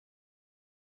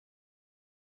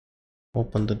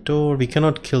Open the door. We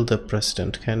cannot kill the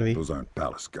president, can we? Those aren't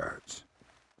palace guards.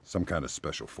 Some kind of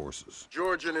special forces.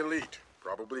 Georgian elite,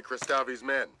 probably Kristavi's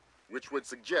men, which would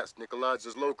suggest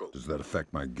Nikoladze's locals. Does that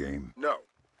affect my game? No.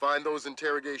 Find those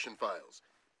interrogation files.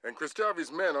 And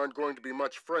Kristavi's men aren't going to be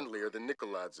much friendlier than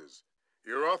Nikoladze's.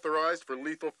 You're authorized for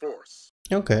lethal force.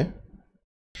 Okay.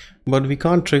 But we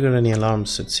can't trigger any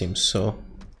alarms, it seems, so...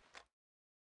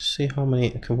 See how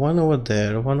many... Okay, one over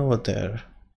there, one over there.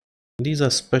 These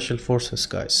are special forces,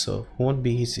 guys, so won't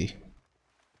be easy.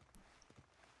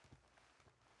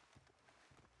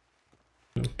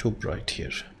 Too bright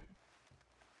here.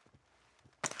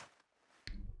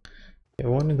 Okay,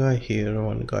 one guy here,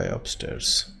 one guy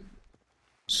upstairs.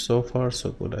 So far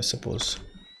so good, I suppose.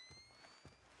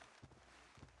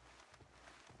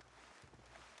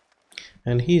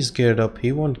 And he's geared up,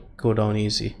 he won't go down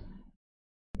easy.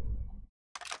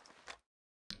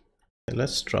 Okay,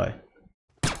 let's try.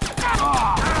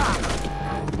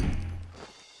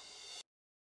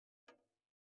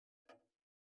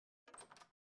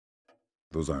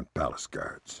 Those aren't palace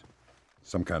guards.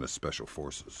 Some kind of special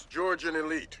forces. Georgian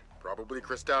elite, probably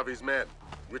Kristavi's men,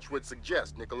 which would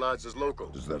suggest Nikoladze's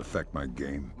locals. Does that affect my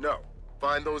game? No.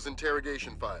 Find those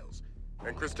interrogation files.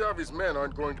 And Kristavi's men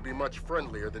aren't going to be much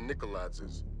friendlier than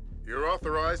Nikoladze's. You're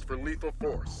authorized for lethal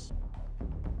force.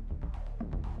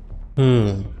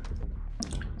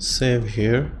 Save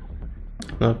here.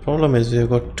 Now the problem is we've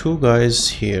got two guys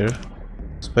here,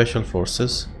 special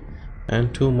forces,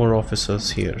 and two more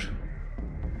officers here.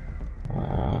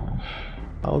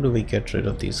 How do we get rid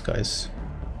of these guys?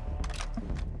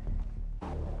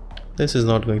 This is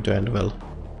not going to end well.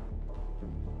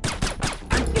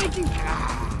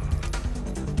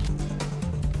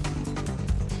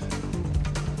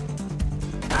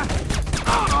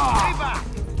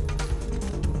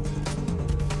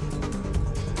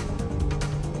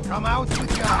 Come out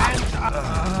with your hands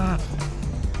up.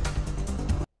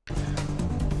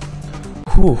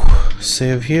 Whew,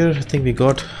 save here. I think we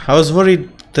got... I was worried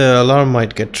the alarm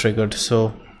might get triggered,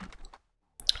 so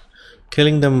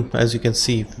killing them, as you can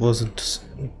see, wasn't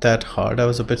that hard. I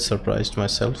was a bit surprised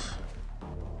myself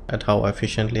at how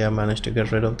efficiently I managed to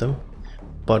get rid of them,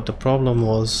 but the problem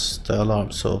was the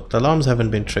alarm. So the alarms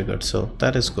haven't been triggered, so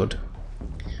that is good.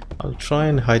 I'll try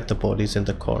and hide the bodies in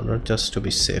the corner just to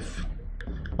be safe,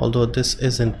 although this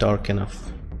isn't dark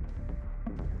enough.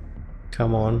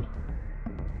 Come on.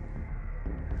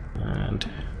 And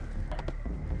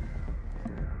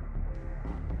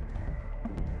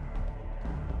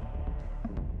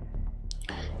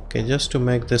okay, just to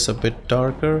make this a bit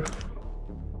darker,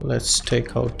 let's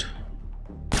take out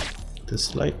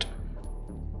this light,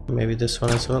 maybe this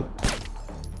one as well.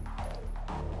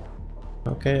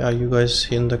 Okay, are you guys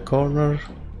in the corner?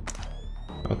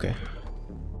 Okay.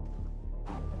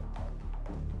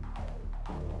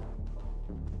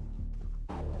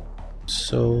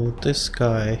 So this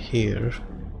guy here,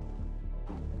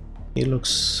 he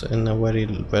looks in a very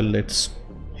well lit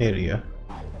area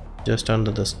just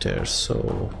under the stairs,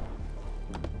 so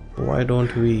why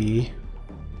don't we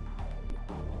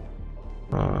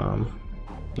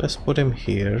let's put him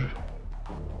here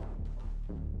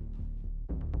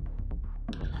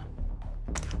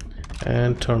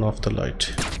and turn off the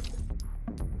light.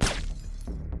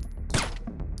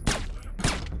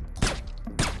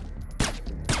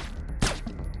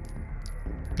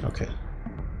 Okay,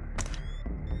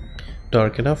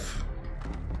 dark enough.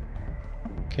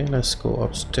 Okay, let's go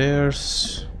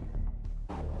upstairs.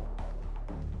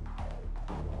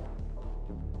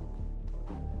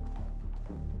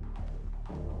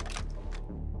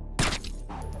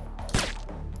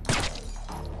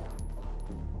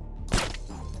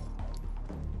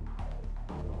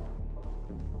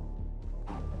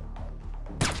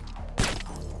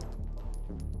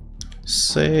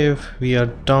 Save. We are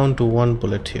down to one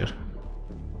bullet here.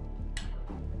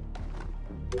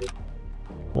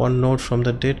 One note from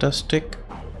the data stick.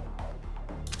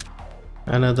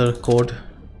 Another code.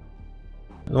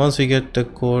 Once we get the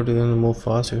code, we're gonna move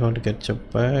fast. We're going to get your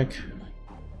back.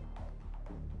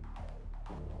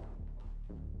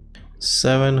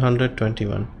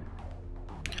 721.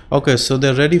 Okay, so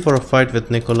they're ready for a fight with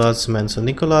Nikoladze's men. So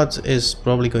Nikoladze is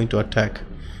probably going to attack.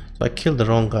 So I killed the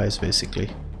wrong guys basically.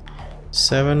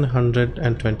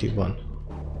 721,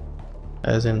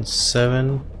 as in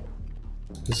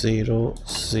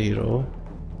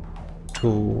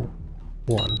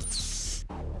 70021.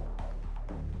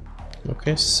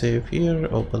 Okay, save here,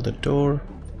 open the door,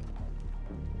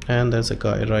 and there's a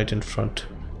guy right in front.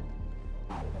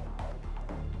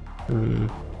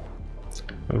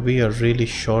 We are really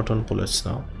short on bullets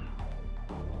now.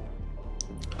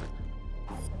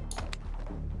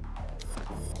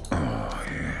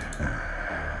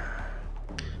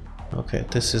 Okay,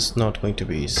 this is not going to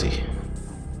be easy.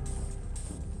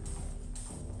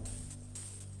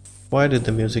 Why did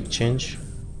the music change?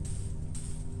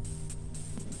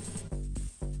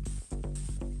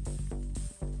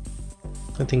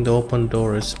 I think the open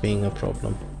door is being a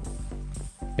problem.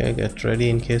 Okay, get ready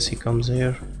in case he comes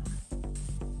here.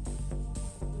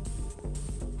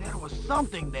 There was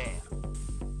something there.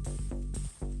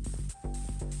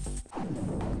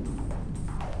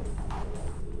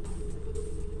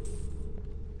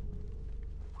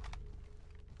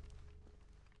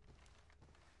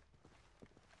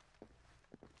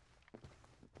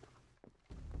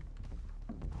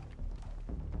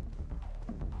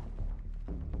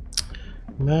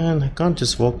 Man, I can't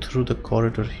just walk through the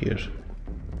corridor here.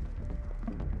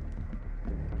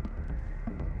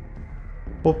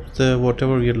 Hope the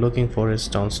whatever you're looking for is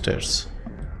downstairs.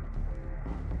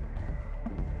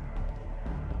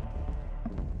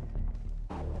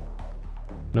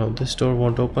 No, this door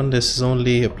won't open. This is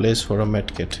only a place for a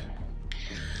medkit.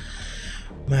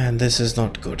 Man, this is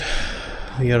not good.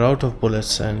 We are out of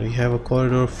bullets and we have a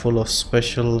corridor full of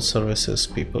special services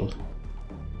people.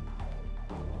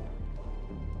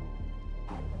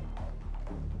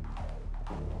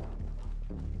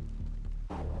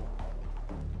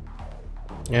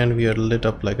 And we are lit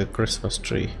up like a Christmas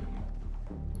tree.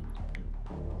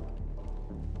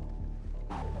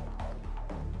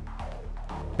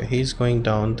 Okay, he's going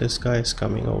down. This guy is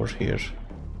coming over here.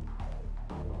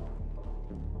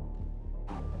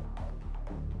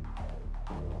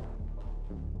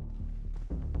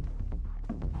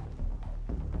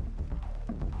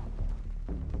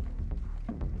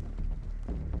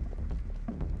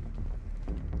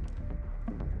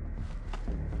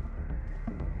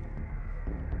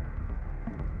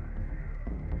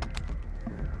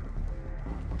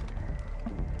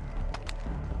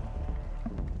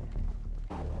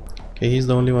 Okay, he's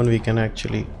the only one we can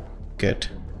actually get.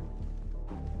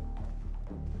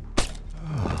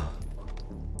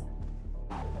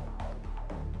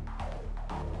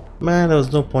 Man, there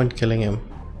was no point killing him.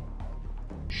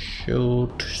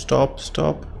 Shoot, stop,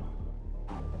 stop.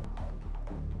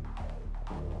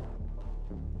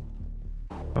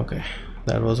 Okay,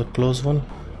 that was a close one.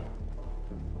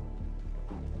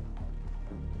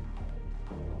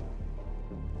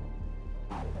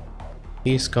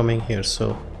 He's coming here,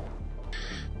 so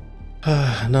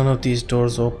none of these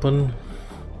doors open.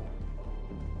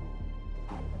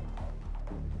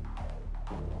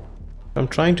 What I'm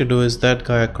trying to do is that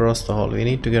guy across the hall. We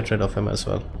need to get rid of him as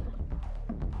well.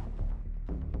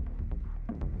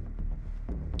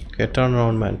 Okay, turn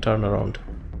around, man, turn around.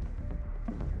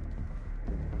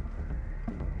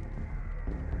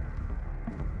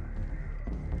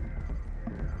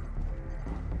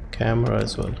 Camera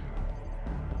as well.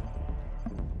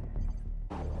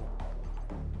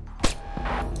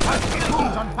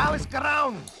 On palace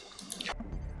grounds.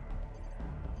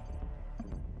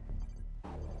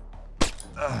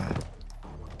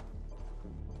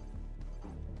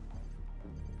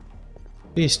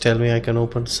 Please tell me I can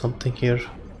open something here.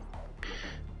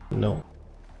 No.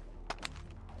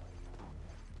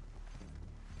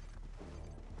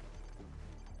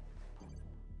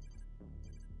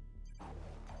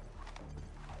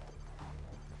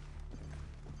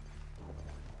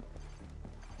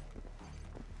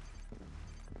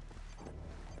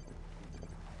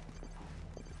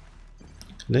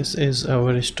 This is a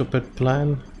very stupid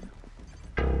plan.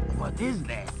 What is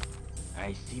that?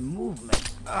 I see movement.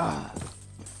 A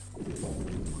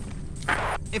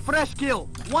fresh kill.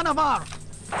 One of ours.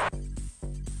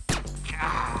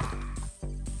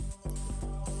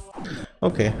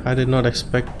 Okay, I did not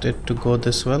expect it to go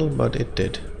this well, but it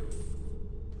did.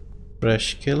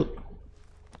 Fresh kill.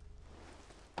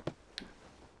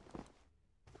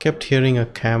 Kept hearing a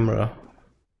camera.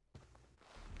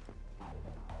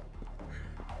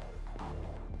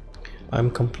 I'm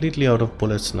completely out of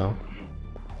bullets now.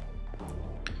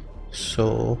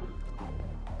 So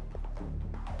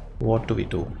what do we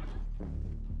do?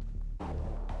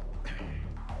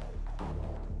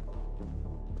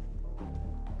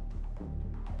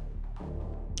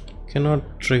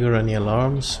 Cannot trigger any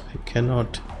alarms. We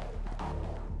cannot.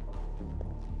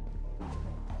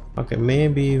 Okay,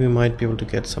 maybe we might be able to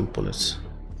get some bullets.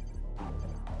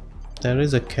 There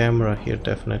is a camera here,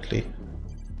 definitely.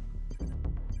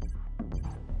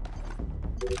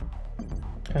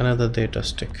 Another data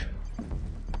stick.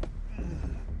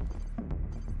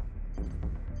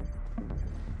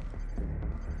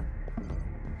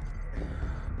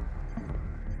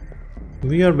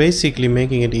 We are basically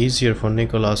making it easier for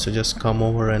Nicholas to just come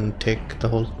over and take the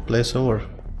whole place over.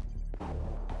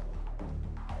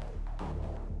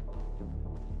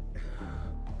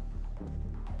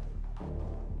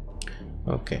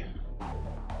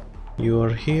 You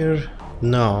are here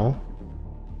now.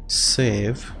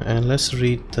 Save, and let's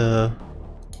read the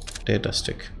data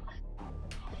stick.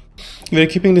 We are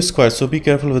keeping this quiet, so be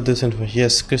careful with this information.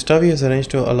 Yes, Kristavi has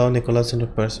arranged to allow Nicholas into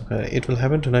person. It will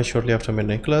happen tonight shortly after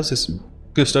midnight. Nicholas is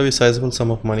Kristavi's sizable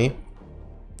sum of money,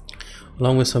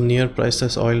 along with some near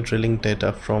priceless oil drilling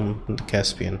data from the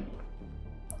Caspian,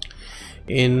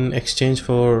 in exchange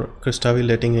for Kristavi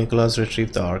letting Nicholas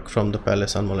retrieve the Ark from the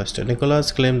palace unmolested.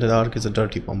 Nicholas claimed that the Ark is a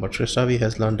dirty bomb, but Kristavi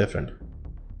has learned different.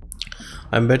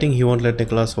 I'm betting he won't let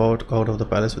Nicholas walk out of the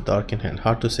palace with the Ark in hand.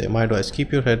 Hard to say. My advice,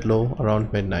 keep your head low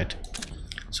around midnight.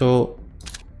 So,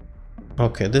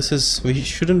 okay, this is,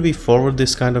 shouldn't we forward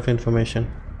this kind of information?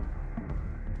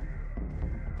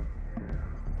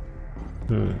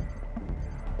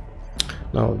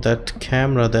 Now that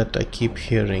camera that I keep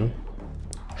hearing,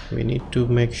 we need to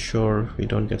make sure we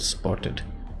don't get spotted.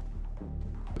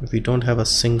 We don't have a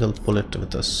single bullet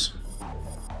with us.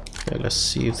 Okay, let's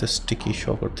see if the sticky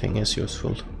shocker thing is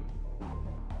useful.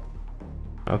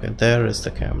 Okay, there is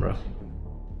the camera.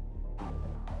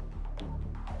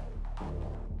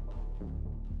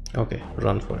 Okay,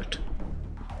 run for it.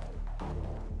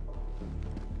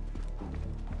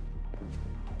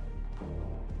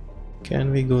 Can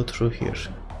we go through here?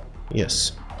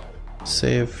 Yes.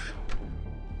 Save.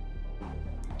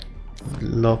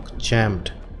 Lock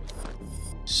jammed.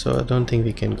 So I don't think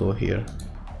we can go here.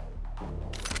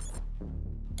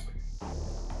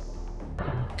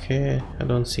 Okay, I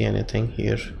don't see anything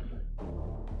here.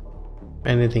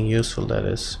 Anything useful, that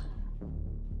is.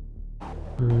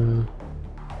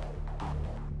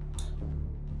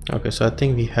 Okay, so I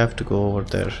think we have to go over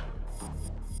there.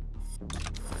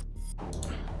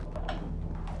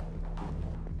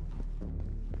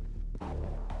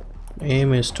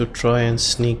 Aim is to try and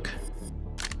sneak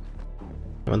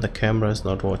when the camera is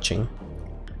not watching.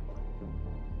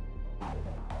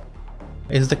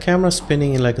 Is the camera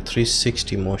spinning in like a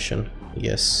 360 motion?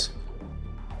 Yes.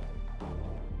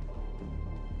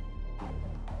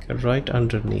 Okay, right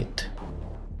underneath.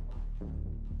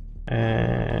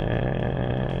 And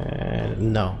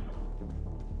no.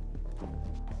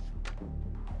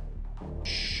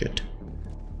 Shit.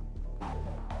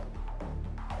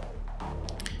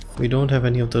 We don't have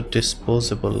any of the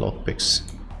disposable lockpicks.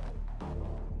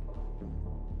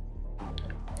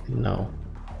 No.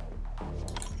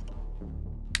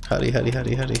 Hurry, hurry,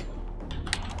 hurry, hurry.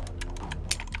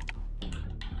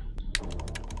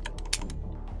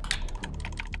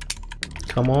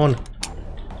 Come on.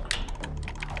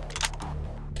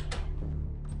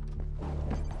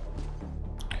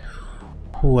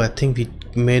 Oh, I think we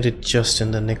made it just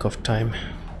in the nick of time.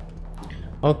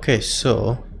 Okay,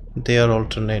 so they are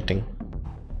alternating.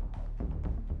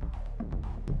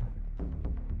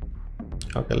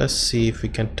 Okay, let's see if we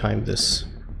can time this.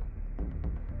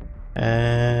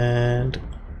 And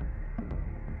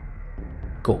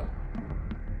go.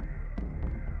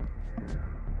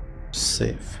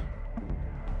 Save.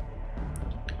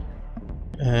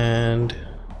 And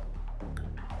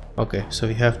okay, so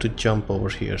we have to jump over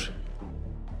here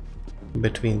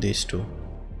between these two.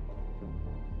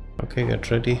 Okay, get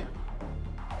ready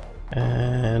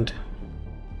and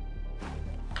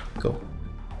go.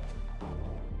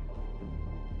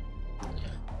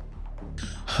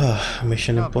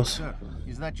 Mission impossible.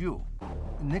 Is that you?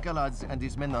 Nicholas and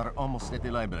his men are almost at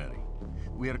the library.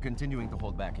 We are continuing to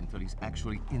hold back until he's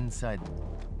actually inside.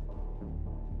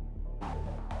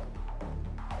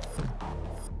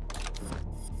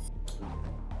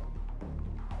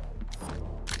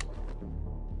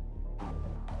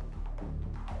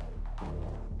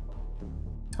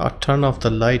 Oh, turn off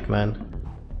the light, man.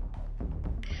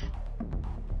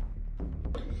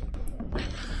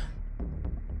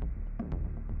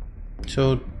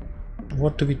 So,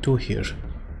 what do we do here?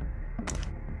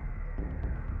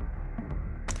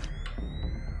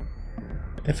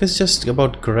 If it's just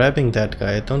about grabbing that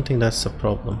guy, I don't think that's the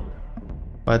problem.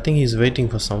 I think he's waiting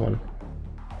for someone.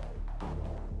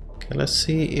 Okay, let's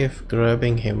see if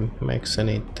grabbing him makes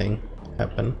anything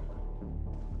happen.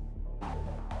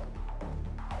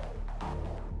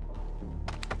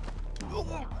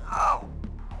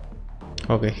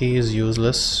 Okay, he is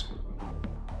useless,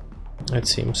 it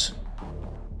seems.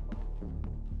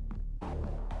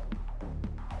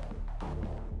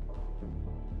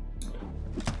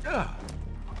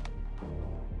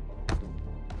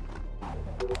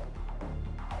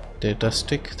 Data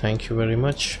stick, thank you very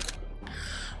much.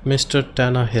 Mr.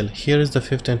 Tannehill, here is the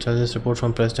 5th intelligence report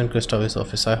from President Kristavi's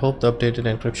office. I hope the updated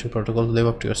encryption protocol live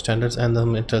up to your standards and the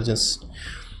intelligence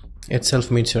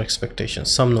itself meets your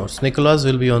expectations. Some notes. Nicholas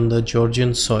will be on the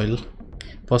Georgian soil,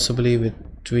 possibly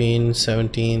between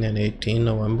 17 and 18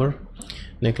 November.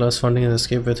 Nicholas funding his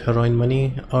escape with heroin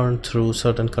money earned through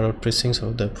certain corrupt precincts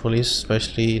of the police,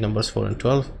 especially numbers 4 and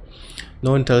 12.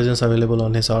 No intelligence available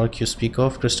on his arc you speak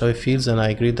of. Christopher feels, and I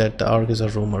agree that the arc is a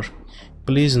rumor.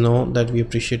 Please know that we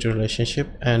appreciate your relationship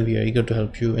and we are eager to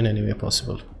help you in any way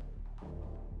possible.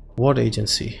 What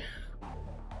agency?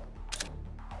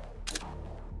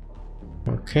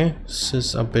 Okay, this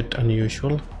is a bit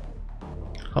unusual.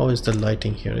 How is the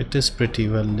lighting here? It is pretty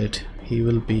well lit. He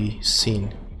will be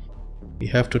seen. We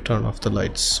have to turn off the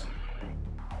lights.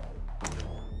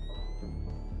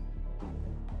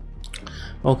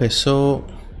 Okay, so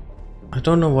I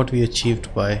don't know what we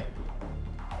achieved by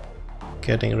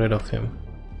getting rid of him.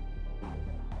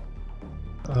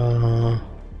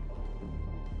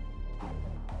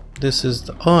 This is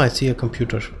the... oh, I see a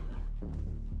computer.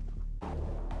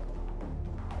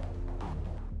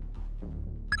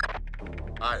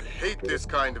 I hate this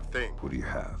kind of thing. What do you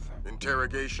have?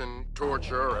 Interrogation,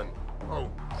 torture, and... oh,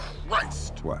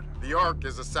 Christ! What? The Ark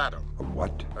is a SATM. A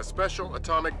what? A special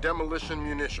atomic demolition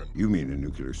munition. You mean a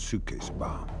nuclear suitcase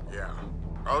bomb? Yeah.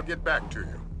 I'll get back to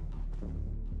you.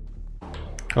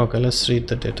 Okay, let's read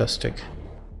the data stick.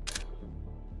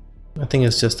 I think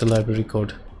it's just the library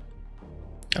code.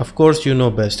 Of course you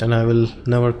know best and I will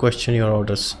never question your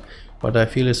orders, but I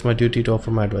feel it's my duty to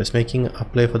offer my advice. Making a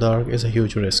play for the Ark is a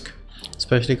huge risk,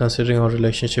 especially considering our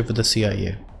relationship with the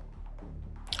CIA.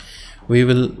 We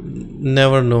will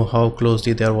never know how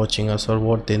closely they are watching us or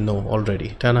what they know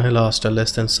already. Tannehill asked a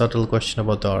less than subtle question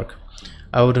about the Ark.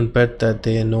 I wouldn't bet that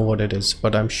they know what it is,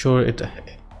 but I'm sure it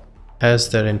has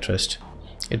their interest.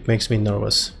 It makes me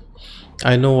nervous.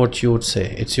 I know what you would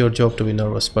say. It's your job to be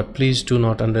nervous, but please do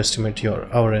not underestimate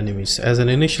our enemies. As an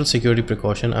initial security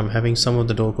precaution, I'm having some of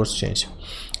the door codes changed.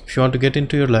 If you want to get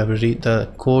into your library,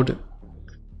 the code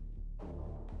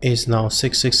is now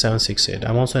 66768.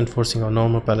 I'm also enforcing our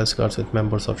normal palace guards with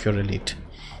members of your elite.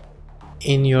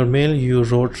 In your mail, you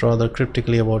wrote rather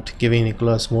cryptically about giving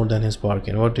Nicholas more than his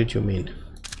bargain. What did you mean?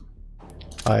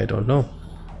 I don't know.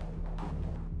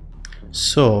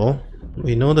 So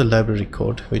we know the library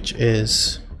code, which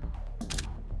is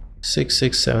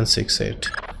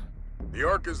 66768. The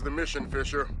Ark is the mission,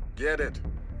 Fisher. Get it.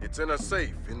 It's in a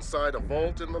safe inside a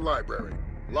vault in the library,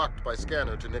 locked by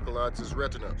scanner to Nikolai's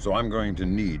retina. So I'm going to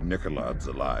need Nikolai's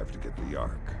alive to get the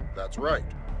Ark. That's right.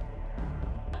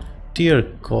 Dear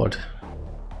God.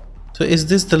 So is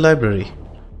this the library?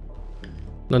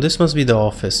 No, this must be the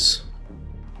office.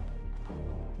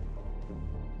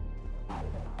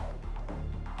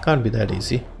 Can't be that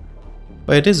easy.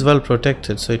 But it is well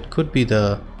protected, so it could be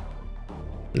the...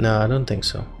 No, I don't think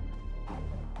so.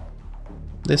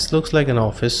 This looks like an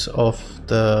office of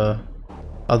the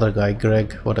other guy,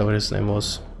 Greg, whatever his name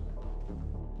was.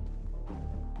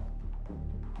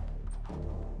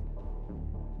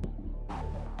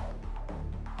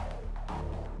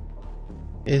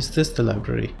 Is this the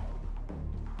library?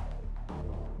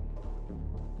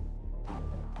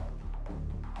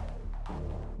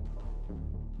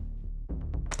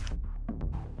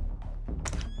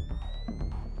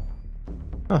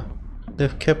 Ah,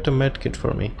 they've kept a medkit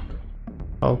for me.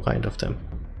 How kind of them.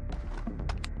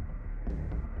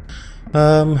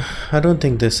 I don't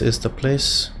think this is the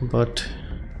place, but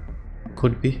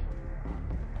could be.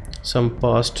 Some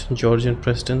past Georgian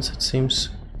presidents, it seems.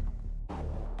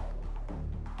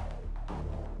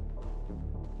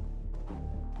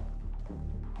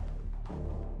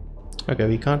 Okay,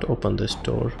 we can't open this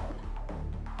door.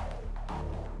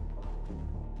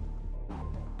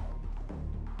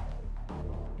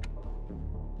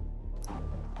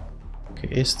 Okay,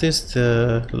 is this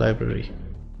the library?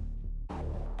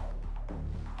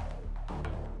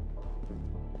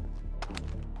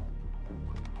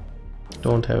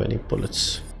 Don't have any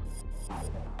bullets.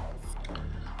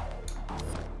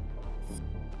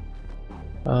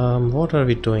 What are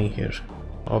we doing here?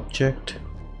 Object.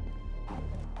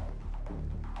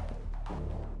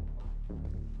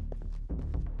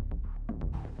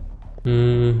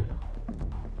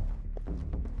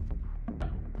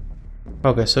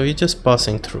 Okay, so we're just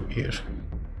passing through here.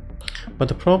 But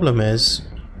the problem is,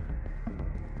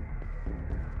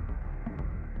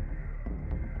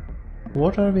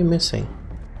 what are we missing?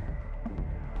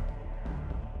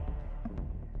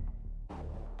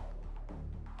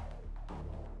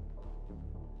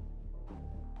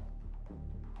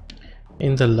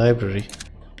 In the library.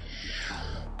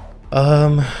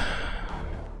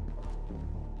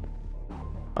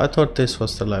 I thought this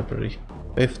was the library.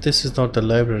 If this is not the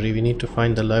library, we need to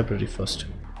find the library first.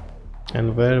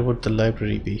 And where would the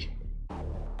library be?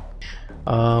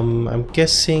 I'm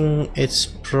guessing it's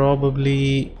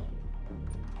probably...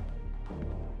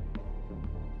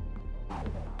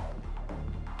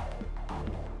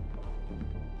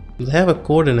 They have a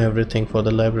code and everything for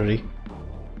the library.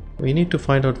 We need to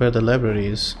find out where the library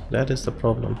is. That is the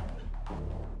problem.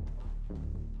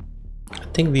 I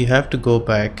think we have to go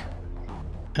back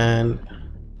and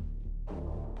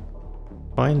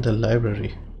find the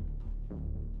library.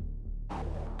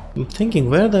 I'm thinking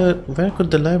where could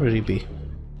the library be?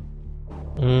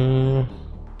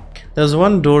 There's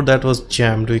one door that was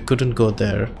jammed. We couldn't go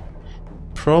there.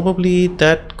 Probably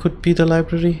that could be the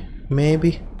library.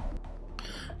 Maybe.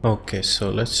 Okay,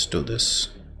 so let's do this.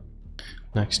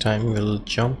 Next time we'll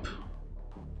jump,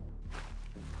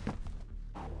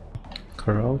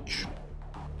 crouch,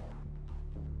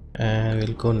 and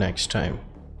we'll go next time.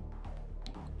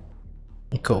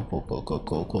 Go, go, go, go,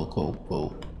 go, go, go,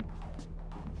 go.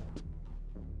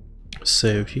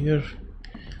 Save here.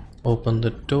 Open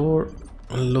the door.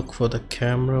 Look for the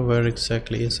camera. Where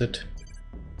exactly is it?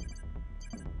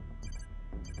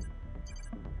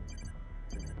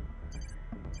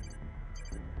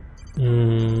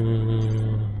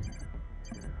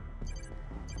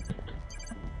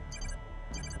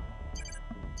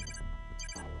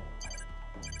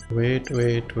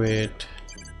 Wait.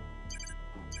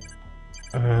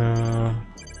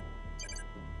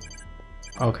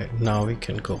 Okay, now we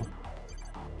can go.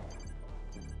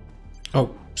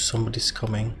 Oh, somebody's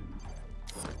coming.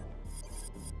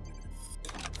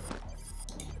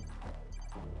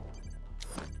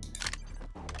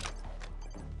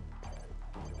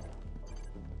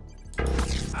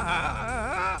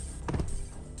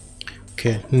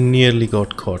 Okay, nearly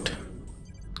got caught.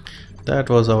 That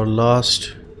was our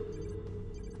last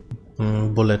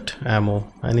bullet,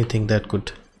 ammo, anything that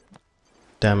could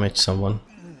damage someone.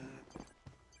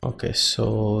 Okay,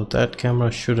 so that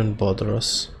camera shouldn't bother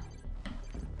us.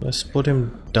 Let's put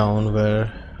him down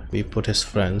where we put his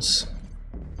friends.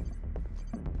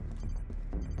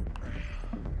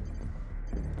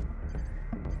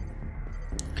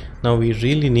 Now we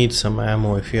really need some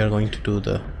ammo if we are going to do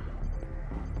the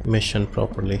mission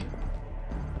properly.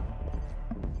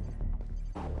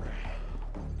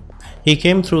 He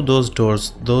came through those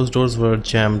doors. Those doors were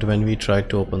jammed when we tried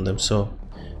to open them, so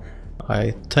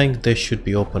I think they should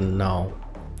be open now.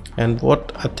 And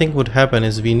what I think would happen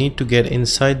is we need to get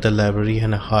inside the library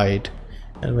and hide,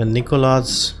 and when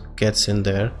Nicholas gets in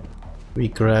there, we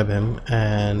grab him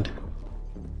and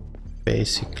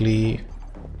basically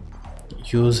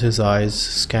use his eyes,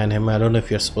 scan him. I don't know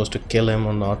if you're supposed to kill him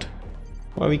or not,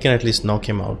 or we can at least knock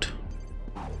him out.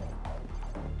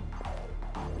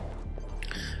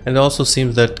 And it also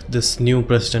seems that this new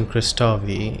President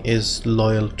Kristavi is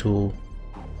loyal to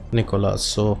Nicholas,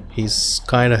 so he's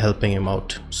kind of helping him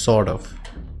out, sort of,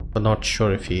 but not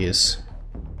sure if he is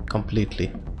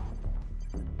completely.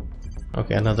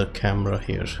 Okay, another camera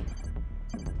here.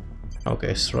 Okay,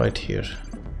 it's right here.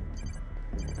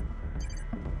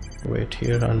 Wait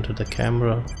here under the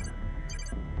camera.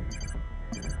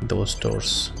 Those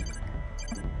doors.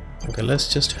 Okay,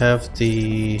 let's just have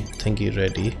the thingy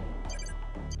ready.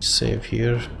 Save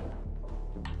here.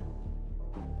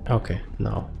 Okay,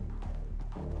 now.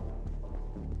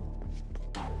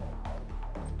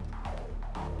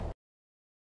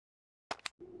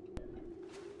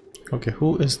 Okay,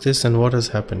 who is this and what has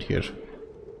happened here?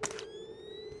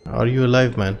 Are you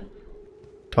alive, man?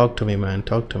 Talk to me, man,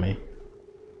 talk to me.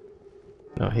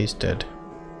 No, he's dead.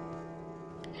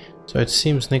 So it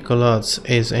seems Nicholas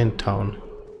is in town.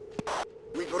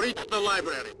 We've reached the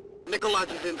library.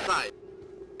 Nicholas is inside.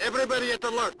 Everybody at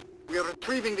alert. We are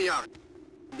retrieving the Ark.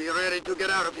 Be ready to get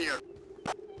out of here.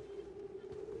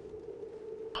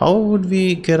 How would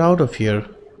we get out of here?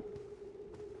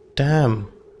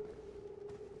 Damn.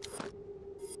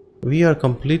 We are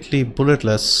completely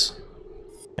bulletless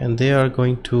and they are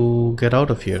going to get out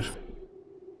of here.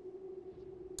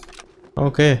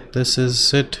 Okay, this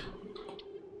is it.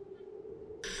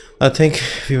 I think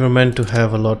we were meant to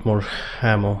have a lot more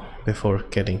ammo before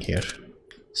getting here.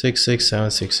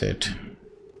 66768.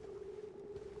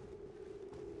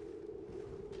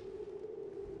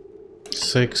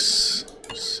 Six,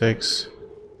 6,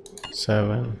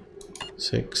 7,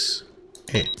 6,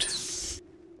 8.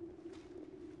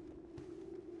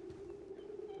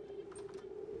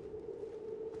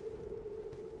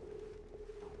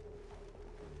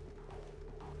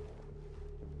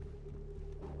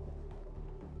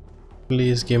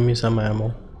 Please give me some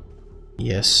ammo.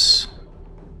 Yes.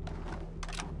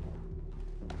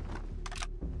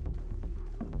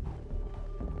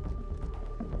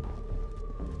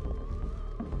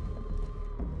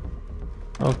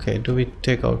 Okay, do we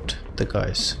take out the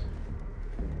guys?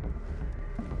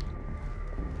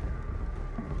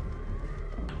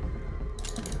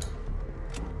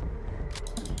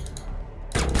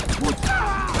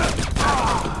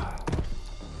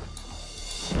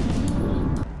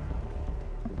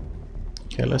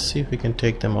 Okay, let's see if we can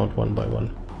take them out one by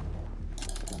one.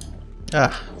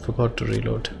 Ah, forgot to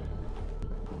reload.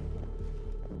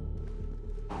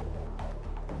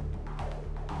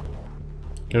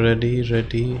 Ready,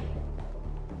 ready,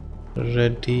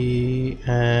 ready,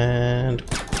 and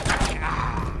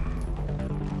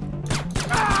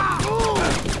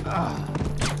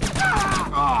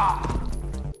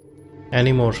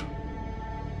any more?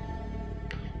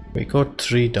 We got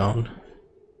 3 down.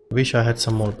 Wish I had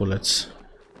some more bullets.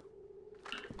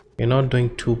 We're not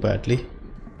doing too badly,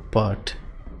 but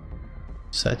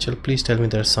satchel, please tell me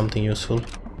there's something useful.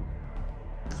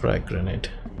 Frag grenade.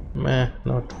 Meh,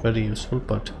 not very useful,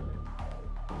 but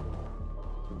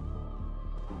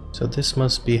so this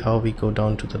must be how we go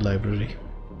down to the library.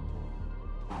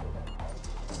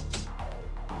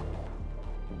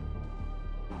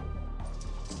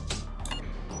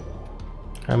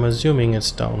 I'm assuming it's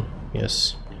down.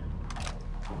 Yes.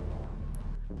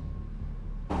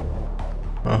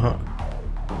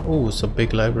 Oh, it's a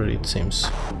big library, it seems.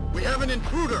 We have an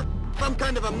intruder, some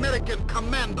kind of American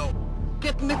commando.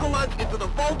 Get Nikolaj into the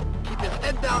vault, keep his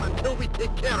head down until we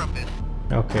take care of this.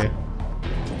 Okay.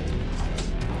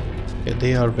 Yeah,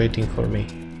 they are waiting for me.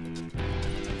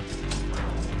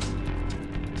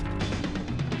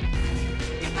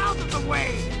 Get out of the way!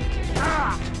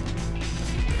 Ah!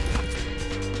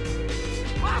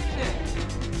 Watch it!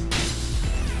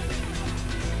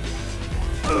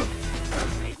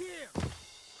 Stay here!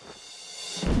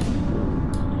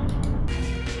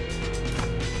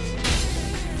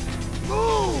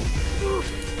 Move!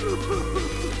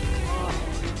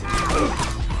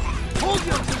 Hold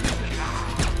your position!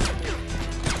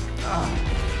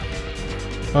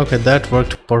 Okay, that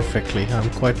worked perfectly. I'm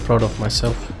quite proud of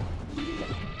myself.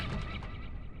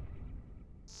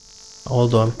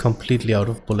 Although I'm completely out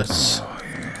of bullets. Oh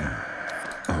yeah.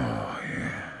 Oh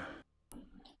yeah.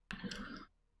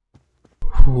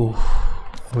 Whew.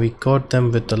 We got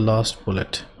them with the last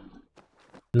bullet.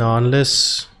 Now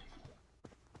unless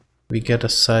we get a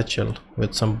satchel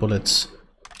with some bullets.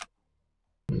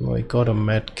 We got a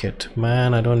med kit.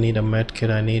 Man, I don't need a med kit,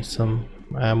 I need some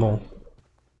ammo.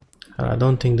 And I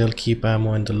don't think they'll keep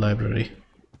ammo in the library.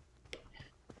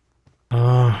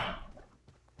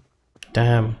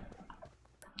 Damn.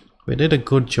 We did a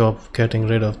good job getting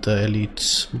rid of the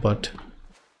elites, but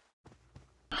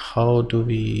how do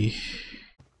we...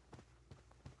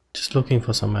 Just looking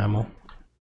for some ammo.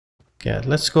 Yeah,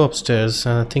 let's go upstairs,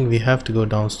 and I think we have to go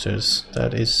downstairs.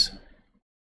 That is...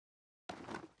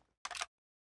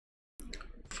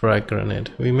 Frag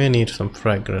grenade. We may need some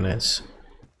frag grenades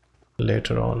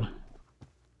later on.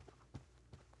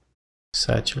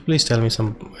 Satchel, please tell me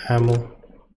some ammo.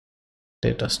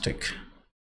 Data stick.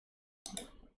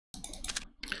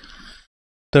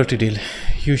 30 deal.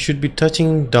 You should be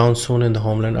touching down soon in the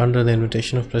homeland under the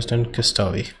invitation of President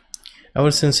Kristavi.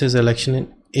 Ever since his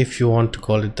election, if you want to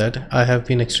call it that, I have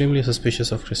been extremely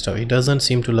suspicious of Kristavi. He doesn't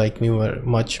seem to like me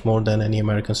much more than any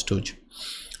American stooge.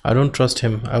 I don't trust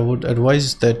him. I would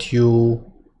advise that you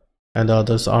and the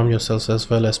others arm yourselves as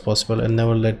well as possible and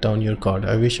never let down your guard.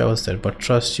 I wish I was there, but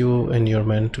trust you and your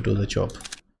men to do the job.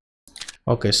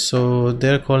 Okay, so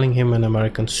they're calling him an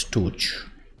American stooge.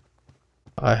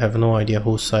 I have no idea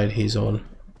whose side he's on.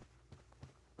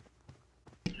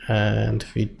 And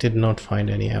we did not find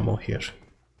any ammo here.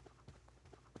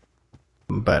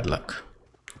 Bad luck.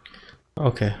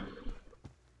 Okay.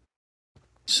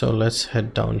 So let's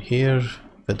head down here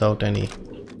without any...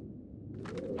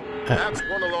 That's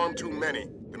one alarm too many.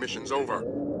 The mission's over.